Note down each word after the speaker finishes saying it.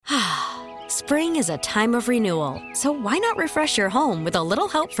Spring is a time of renewal, so why not refresh your home with a little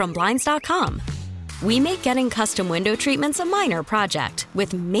help from Blinds.com? We make getting custom window treatments a minor project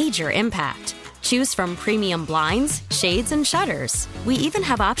with major impact. Choose from premium blinds, shades, and shutters. We even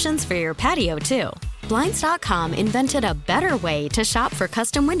have options for your patio, too. Blinds.com invented a better way to shop for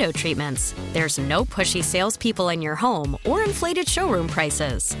custom window treatments. There's no pushy salespeople in your home or inflated showroom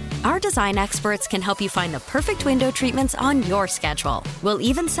prices. Our design experts can help you find the perfect window treatments on your schedule. We'll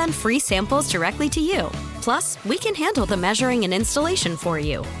even send free samples directly to you. Plus, we can handle the measuring and installation for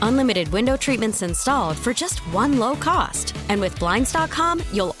you. Unlimited window treatments installed for just one low cost. And with Blinds.com,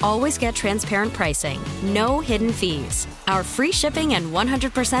 you'll always get transparent pricing. No hidden fees. Our free shipping and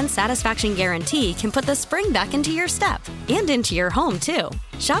 100% satisfaction guarantee can put the spring back into your step and into your home, too.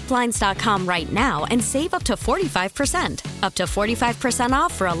 Shop Blinds.com right now and save up to 45%. Up to 45%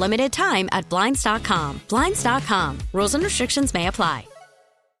 off for a limited time at Blinds.com. Blinds.com. Rules and restrictions may apply.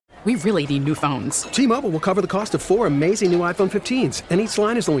 We really need new phones. T-Mobile will cover the cost of 4 amazing new iPhone 15s, and each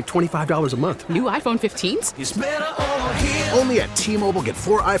line is only $25 a month. New iPhone 15s? It's better over here. Only at T-Mobile, get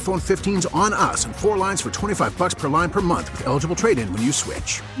 4 iPhone 15s on us and 4 lines for $25 per line per month with eligible trade-in when you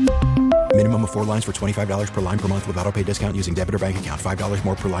switch. Minimum of 4 lines for $25 per line per month with autopay discount using debit or bank account. $5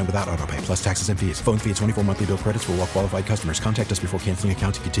 more per line without autopay, plus taxes and fees. Phone fee at 24 monthly bill credits for well-qualified customers. Contact us before canceling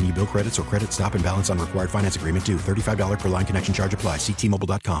account to continue bill credits or credit stop and balance on required finance agreement due. $35 per line connection charge applies. See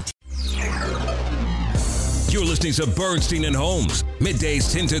T-Mobile.com. You're listening to Bernstein and Holmes,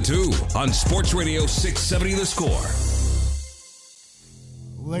 middays 10 to 2 on Sports Radio 670 The Score.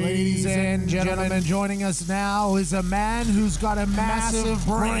 Ladies and gentlemen, joining us now is a man who's got a massive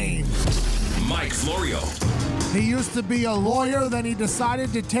brain. Mike Florio. He used to be a lawyer, then he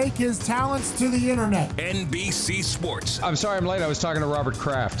decided to take his talents to the internet. NBC Sports. I'm sorry I'm late. I was talking to Robert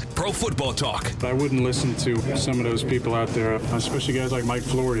Kraft. Pro Football Talk. I wouldn't listen to some of those people out there, especially guys like Mike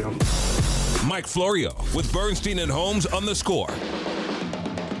Florio. Mike Florio with Bernstein and Holmes on The Score.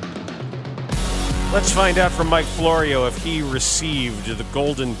 Let's find out from Mike Florio if he received the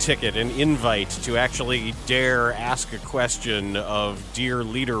golden ticket, an invite to actually dare ask a question of dear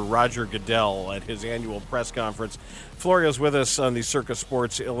leader Roger Goodell at his annual press conference. Florio's with us on the Circus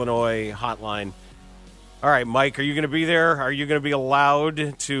Sports Illinois hotline. All right, Mike, are you going to be there? Are you going to be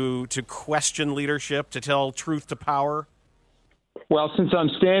allowed to question leadership, to tell truth to power? Well, since I'm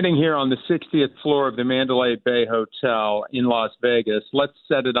standing here on the 60th floor of the Mandalay Bay Hotel in Las Vegas, let's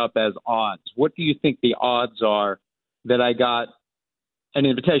set it up as odds. What do you think the odds are that I got an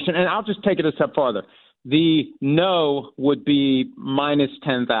invitation? And I'll just take it a step farther. The no would be minus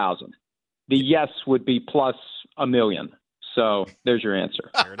 10,000. The yes would be plus $1 million. So there's your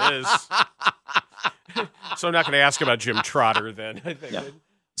answer. There it is. So I'm not going to ask about Jim Trotter then. I think.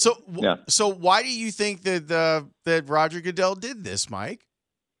 Yeah. So why do you think that Roger Goodell did this, Mike?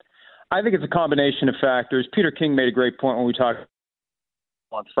 I think it's a combination of factors. Peter King made a great point when we talked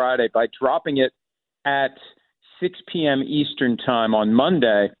on Friday. By dropping it at 6 p.m. Eastern time on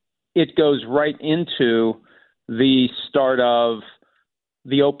Monday, it goes right into the start of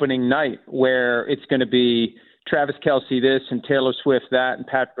the opening night, where it's going to be Travis Kelce this and Taylor Swift that and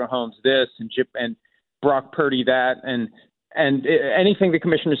Patrick Mahomes this and Brock Purdy that and anything the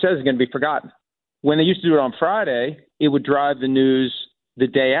commissioner says is going to be forgotten. When they used to do it on Friday, it would drive the news the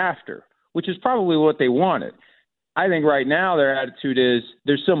day after, which is probably what they wanted. I think right now their attitude is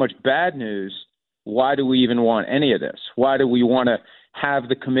there's so much bad news. Why do we even want any of this? Why do we want to have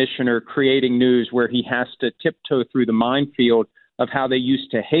the commissioner creating news where he has to tiptoe through the minefield of how they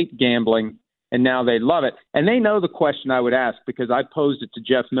used to hate gambling and now they love it? And they know the question I would ask because I posed it to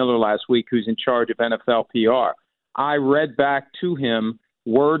Jeff Miller last week, who's in charge of NFL PR. I read back to him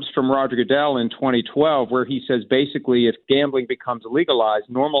words from Roger Goodell in 2012 where he says basically if gambling becomes legalized,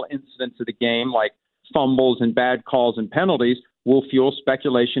 normal incidents of the game like fumbles and bad calls and penalties will fuel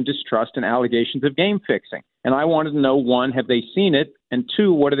speculation, distrust, and allegations of game fixing. And I wanted to know, one, have they seen it? And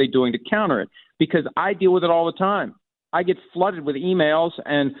two, what are they doing to counter it? Because I deal with it all the time. I get flooded with emails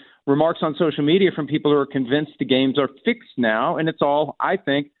and remarks on social media from people who are convinced the games are fixed now, and it's all, I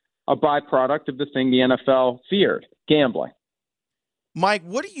think, a byproduct of the thing the NFL feared, gambling. Mike,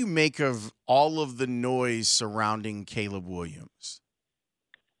 what do you make of all of the noise surrounding Caleb Williams?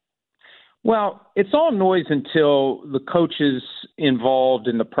 Well, it's all noise until the coaches involved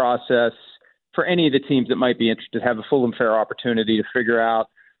in the process for any of the teams that might be interested have a full and fair opportunity to figure out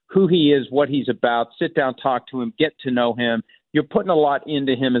who he is, what he's about, sit down, talk to him, get to know him. You're putting a lot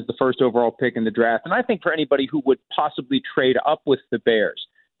into him as the first overall pick in the draft. And I think for anybody who would possibly trade up with the Bears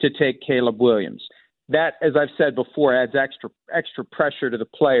to take Caleb Williams, that, as I've said before, adds extra pressure to the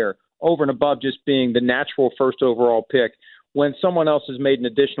player over and above just being the natural first overall pick. when someone else has made an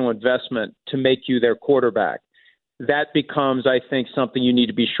additional investment to make you their quarterback, that becomes, I think, something you need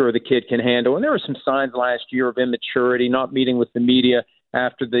to be sure the kid can handle. And there were some signs last year of immaturity, not meeting with the media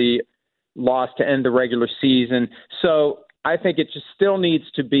after the loss to end the regular season. So I think it just still needs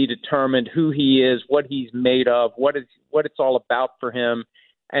to be determined who he is, what he's made of, what it's all about for him.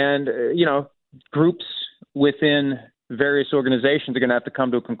 And, groups within various organizations are going to have to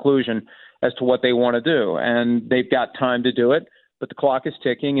come to a conclusion as to what they want to do. And they've got time to do it, but the clock is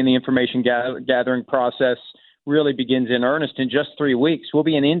ticking, and the information gathering process really begins in earnest in just 3 weeks. We'll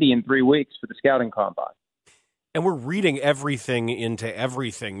be in Indy in 3 weeks for the scouting combine. And we're reading everything into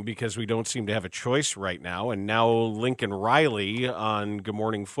everything because we don't seem to have a choice right now. And now Lincoln Riley on Good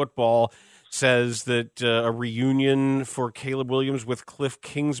Morning Football says that a reunion for Caleb Williams with Kliff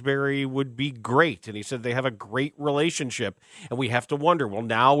Kingsbury would be great. And he said they have a great relationship. And we have to wonder, well,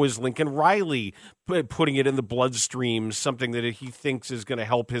 now is Lincoln Riley putting it in the bloodstream, something that he thinks is going to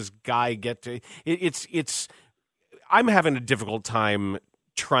help his guy get to it's I'm having a difficult time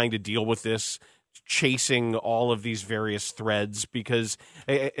trying to deal with this, chasing all of these various threads, because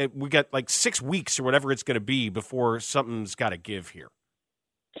we got like 6 weeks or whatever it's going to be before something's got to give here.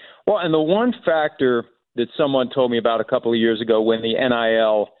 Well, and the one factor that someone told me about a couple of years ago when the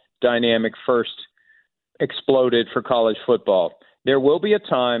NIL dynamic first exploded for college football, there will be a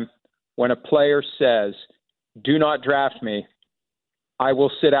time when a player says, "Do not draft me. I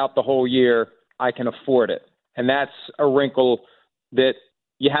will sit out the whole year. I can afford it." And that's a wrinkle that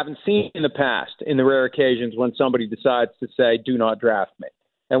you haven't seen in the past, in the rare occasions when somebody decides to say, "Do not draft me."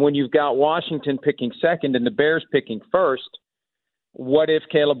 And when you've got Washington picking second and the Bears picking first, what if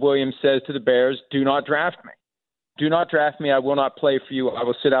Caleb Williams says to the Bears, "Do not draft me. Do not draft me. I will not play for you. I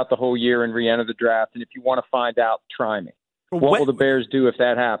will sit out the whole year and re-enter the draft. And if you want to find out, try me." What will the Bears do if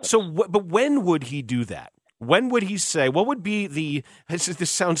that happens? But when would he do that? When would he say, what would be this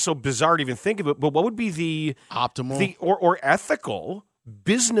sounds so bizarre to even think of it, but what would be the optimal or ethical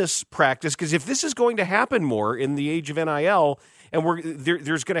business practice? Because if this is going to happen more in the age of NIL, and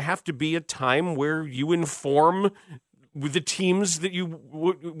there's going to have to be a time where you inform with the teams that you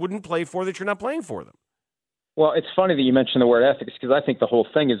wouldn't play for that you're not playing for them. Well, it's funny that you mentioned the word ethics, because I think the whole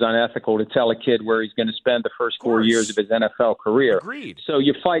thing is unethical to tell a kid where he's going to spend the first 4 years of his NFL career. Agreed. So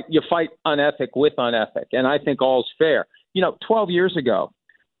you fight unethic with unethic, and I think all's fair. 12 years ago,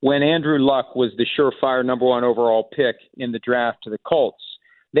 when Andrew Luck was the surefire number one overall pick in the draft to the Colts,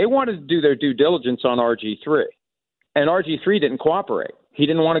 they wanted to do their due diligence on RG3, and RG3 didn't cooperate. He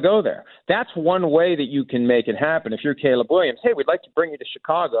didn't want to go there. That's one way that you can make it happen. If you're Caleb Williams, hey, we'd like to bring you to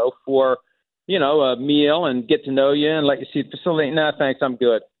Chicago for, a meal and get to know you and let you see the facility. No, thanks, I'm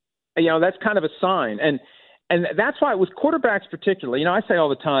good. That's kind of a sign. And that's why with quarterbacks particularly, I say all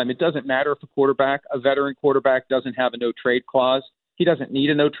the time, it doesn't matter if a veteran quarterback doesn't have a no-trade clause. He doesn't need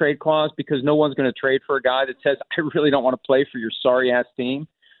a no-trade clause because no one's going to trade for a guy that says, "I really don't want to play for your sorry-ass team."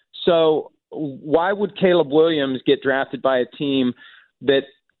 So why would Caleb Williams get drafted by a team that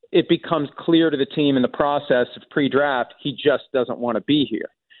it becomes clear to the team in the process of pre-draft he just doesn't want to be here?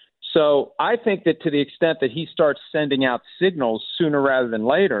 So I think that to the extent that he starts sending out signals sooner rather than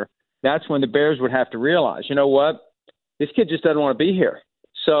later, that's when the Bears would have to realize, you know what, this kid just doesn't want to be here.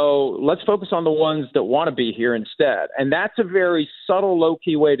 So let's focus on the ones that want to be here instead. And that's a very subtle,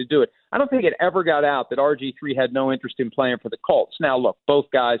 low-key way to do it. I don't think it ever got out that RG3 had no interest in playing for the Colts. Now, look, both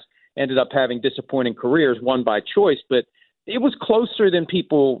guys ended up having disappointing careers, one by choice, but it was closer than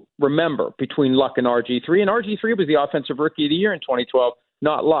people remember between Luck and RG3. And RG3 was the Offensive Rookie of the Year in 2012,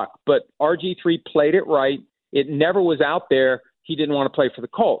 not Luck. But RG3 played it right. It never was out there. He didn't want to play for the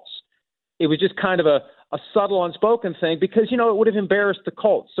Colts. It was just kind of a subtle, unspoken thing because, it would have embarrassed the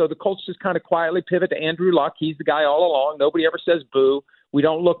Colts. So the Colts just kind of quietly pivot to Andrew Luck. He's the guy all along. Nobody ever says boo. We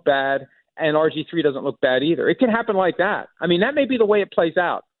don't look bad. And RG3 doesn't look bad either. It can happen like that. I mean, that may be the way it plays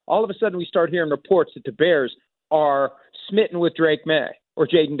out. All of a sudden we start hearing reports that the Bears are smitten with Drake May or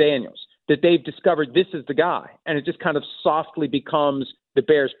Jaden Daniels, that they've discovered this is the guy. And it just kind of softly becomes the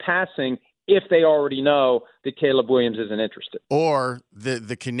Bears passing if they already know that Caleb Williams isn't interested. Or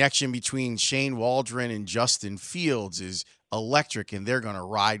the connection between Shane Waldron and Justin Fields is electric, and they're going to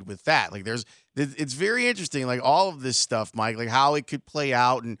ride with that. Like it's very interesting, like all of this stuff, Mike, like how it could play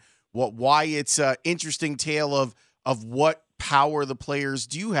out and why it's an interesting tale of what power the players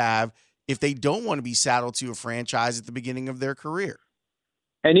do have if they don't want to be saddled to a franchise at the beginning of their career.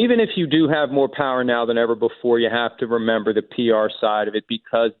 And even if you do have more power now than ever before, you have to remember the PR side of it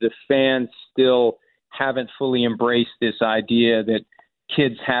because the fans still haven't fully embraced this idea that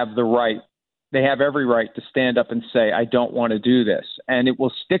kids have the right. They have every right to stand up and say, "I don't want to do this." And it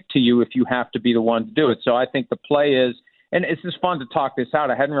will stick to you if you have to be the one to do it. So I think the play is and it's just fun to talk this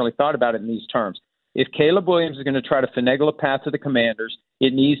out. I hadn't really thought about it in these terms. If Caleb Williams is going to try to finagle a path to the Commanders,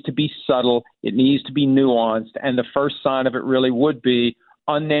 it needs to be subtle, it needs to be nuanced, and the first sign of it really would be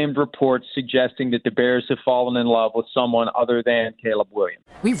unnamed reports suggesting that the Bears have fallen in love with someone other than Caleb Williams.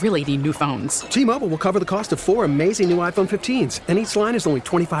 We really need new phones. T-Mobile will cover the cost of 4 amazing new iPhone 15s, and each line is only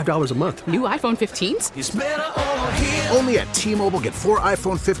 $25 a month. New iPhone 15s? It's better over here. Only at T-Mobile, get 4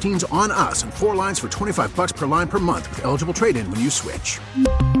 iPhone 15s on us and 4 lines for $25 per line per month with eligible trade-in when you switch.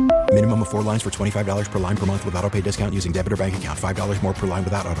 Minimum of 4 lines for $25 per line per month with autopay discount using debit or bank account. $5 more per line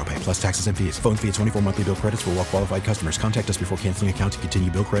without autopay, plus taxes and fees. Phone fee at 24 monthly bill credits for well-qualified customers. Contact us before canceling account to continue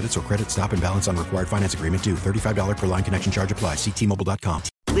bill credits or credit stop and balance on required finance agreement due. $35 per line connection charge applies. See T-Mobile.com.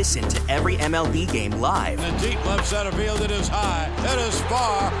 Listen to every MLB game live. In the deep left center field, it is high, it is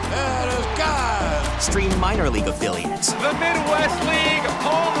far, it is gone. Stream minor league affiliates. The Midwest League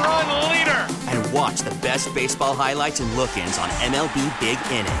home run leader. And watch the best baseball highlights and look-ins on MLB Big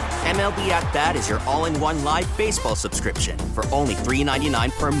Inning. MLB At Bat is your all-in-one live baseball subscription for only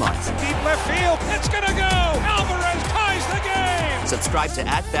 $3.99 per month. Deep left field, it's gonna go. Alvarez ties the game. Subscribe to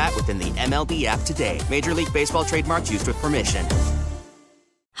At Bat within the MLB app today. Major League Baseball trademarks used with permission.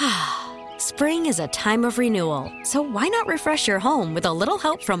 Spring is a time of renewal, so why not refresh your home with a little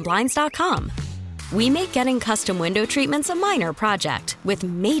help from Blinds.com? We make getting custom window treatments a minor project with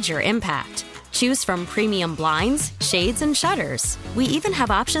major impact. Choose from premium blinds, shades, and shutters. We even have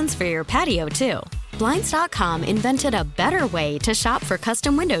options for your patio, too. Blinds.com invented a better way to shop for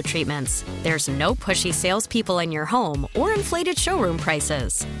custom window treatments. There's no pushy salespeople in your home or inflated showroom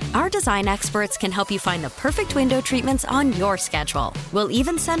prices. Our design experts can help you find the perfect window treatments on your schedule. We'll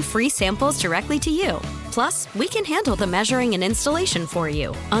even send free samples directly to you. Plus, we can handle the measuring and installation for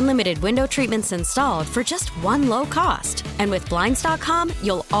you. Unlimited window treatments installed for just one low cost. And with Blinds.com,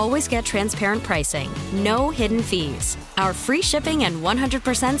 you'll always get transparent pricing. No hidden fees. Our free shipping and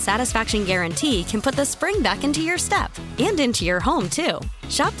 100% satisfaction guarantee can put the spring back into your step and into your home, too.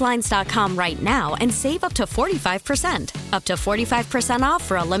 Shop Blinds.com right now and save up to 45%. Up to 45% off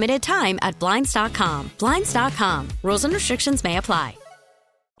for a limited time at Blinds.com. Blinds.com. Rules and restrictions may apply.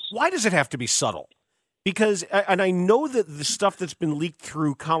 Why does it have to be subtle? Because, and I know that the stuff that's been leaked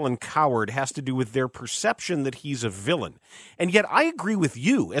through Colin Cowherd has to do with their perception that he's a villain. And yet I agree with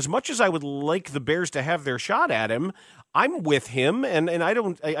you. As much as I would like the Bears to have their shot at him, I'm with him, and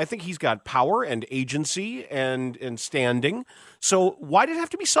I think he's got power and agency and standing. So why did it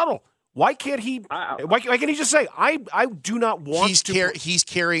have to be subtle? Why can't he? Why can't he just say, "I do not want to"? He's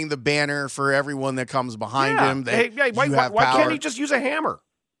carrying the banner for everyone that comes behind him. Why can't he just use a hammer?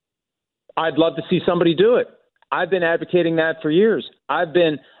 I'd love to see somebody do it. I've been advocating that for years. I've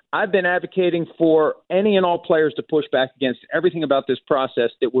been advocating for any and all players to push back against everything about this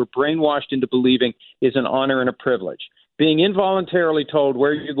process that we're brainwashed into believing is an honor and a privilege. Being involuntarily told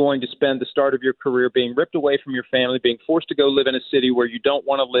where you're going to spend the start of your career, being ripped away from your family, being forced to go live in a city where you don't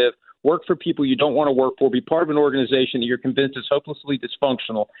want to live, work for people you don't want to work for, be part of an organization that you're convinced is hopelessly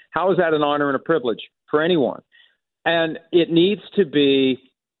dysfunctional. How is that an honor and a privilege for anyone? And it needs to be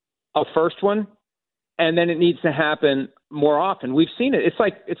a first one, and then it needs to happen more often. We've seen it.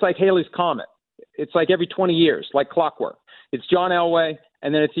 It's like Halley's Comet. It's like every 20 years, like clockwork. It's John Elway,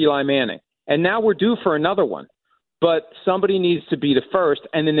 and then it's Eli Manning. And now we're due for another one. But somebody needs to be the first,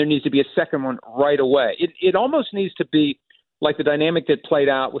 and then there needs to be a second one right away. It almost needs to be like the dynamic that played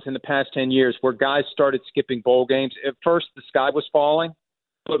out within the past 10 years where guys started skipping bowl games. At first, the sky was falling,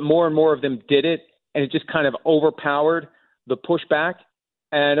 but more and more of them did it, and it just kind of overpowered the pushback.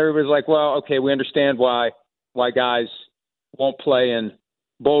 And everybody's like, well, okay, we understand why guys won't play in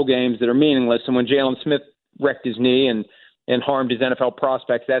bowl games that are meaningless. And when Jalen Smith wrecked his knee and harmed his NFL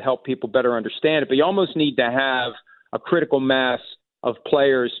prospects, that helped people better understand it. But you almost need to have a critical mass of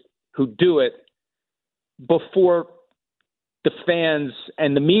players who do it before the fans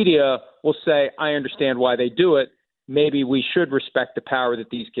and the media will say, I understand why they do it. Maybe we should respect the power that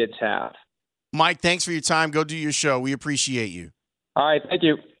these kids have. Mike, thanks for your time. Go do your show. We appreciate you. All right, thank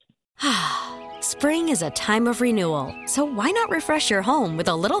you. Spring is a time of renewal, so why not refresh your home with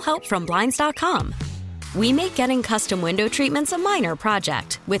a little help from Blinds.com? We make getting custom window treatments a minor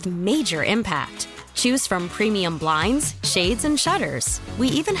project with major impact. Choose from premium blinds, shades, and shutters. We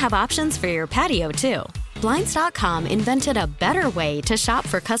even have options for your patio, too. Blinds.com invented a better way to shop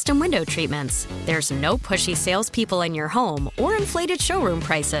for custom window treatments. There's no pushy salespeople in your home or inflated showroom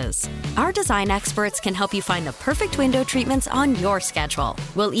prices. Our design experts can help you find the perfect window treatments on your schedule.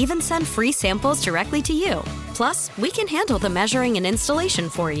 We'll even send free samples directly to you. Plus, we can handle the measuring and installation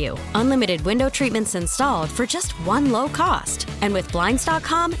for you. Unlimited window treatments installed for just one low cost. And with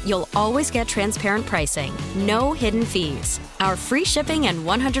Blinds.com, you'll always get transparent pricing. No hidden fees. Our free shipping and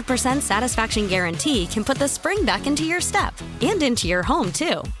 100% satisfaction guarantee can put the spring back into your step and into your home,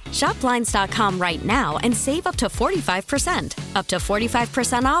 too. Shop Blinds.com right now and save up to 45%. Up to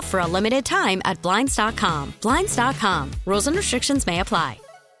 45% off for a limited time at Blinds.com. Blinds.com. Rules and restrictions may apply.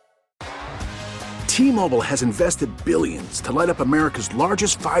 T-Mobile has invested billions to light up America's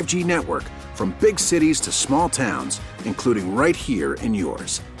largest 5G network, from big cities to small towns, including right here in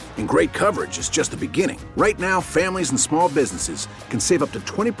yours. And great coverage is just the beginning. Right now, families and small businesses can save up to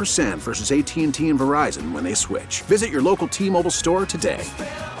 20% versus AT&T and Verizon when they switch. Visit your local T-Mobile store today.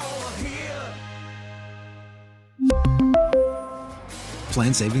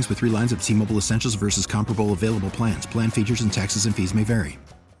 Plan savings with 3 lines of T-Mobile Essentials versus comparable available plans. Plan features and taxes and fees may vary.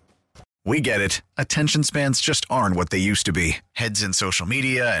 We get it. Attention spans just aren't what they used to be. Heads in social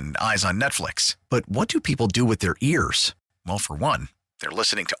media and eyes on Netflix. But what do people do with their ears? Well, for one, they're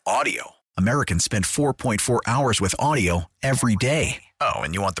listening to audio. Americans spend 4.4 hours with audio every day. Oh,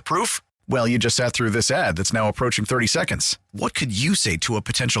 and you want the proof? Well, you just sat through this ad that's now approaching 30 seconds. What could you say to a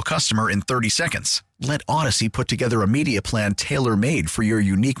potential customer in 30 seconds? Let Odyssey put together a media plan tailor-made for your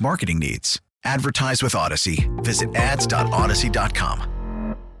unique marketing needs. Advertise with Odyssey. Visit ads.odyssey.com.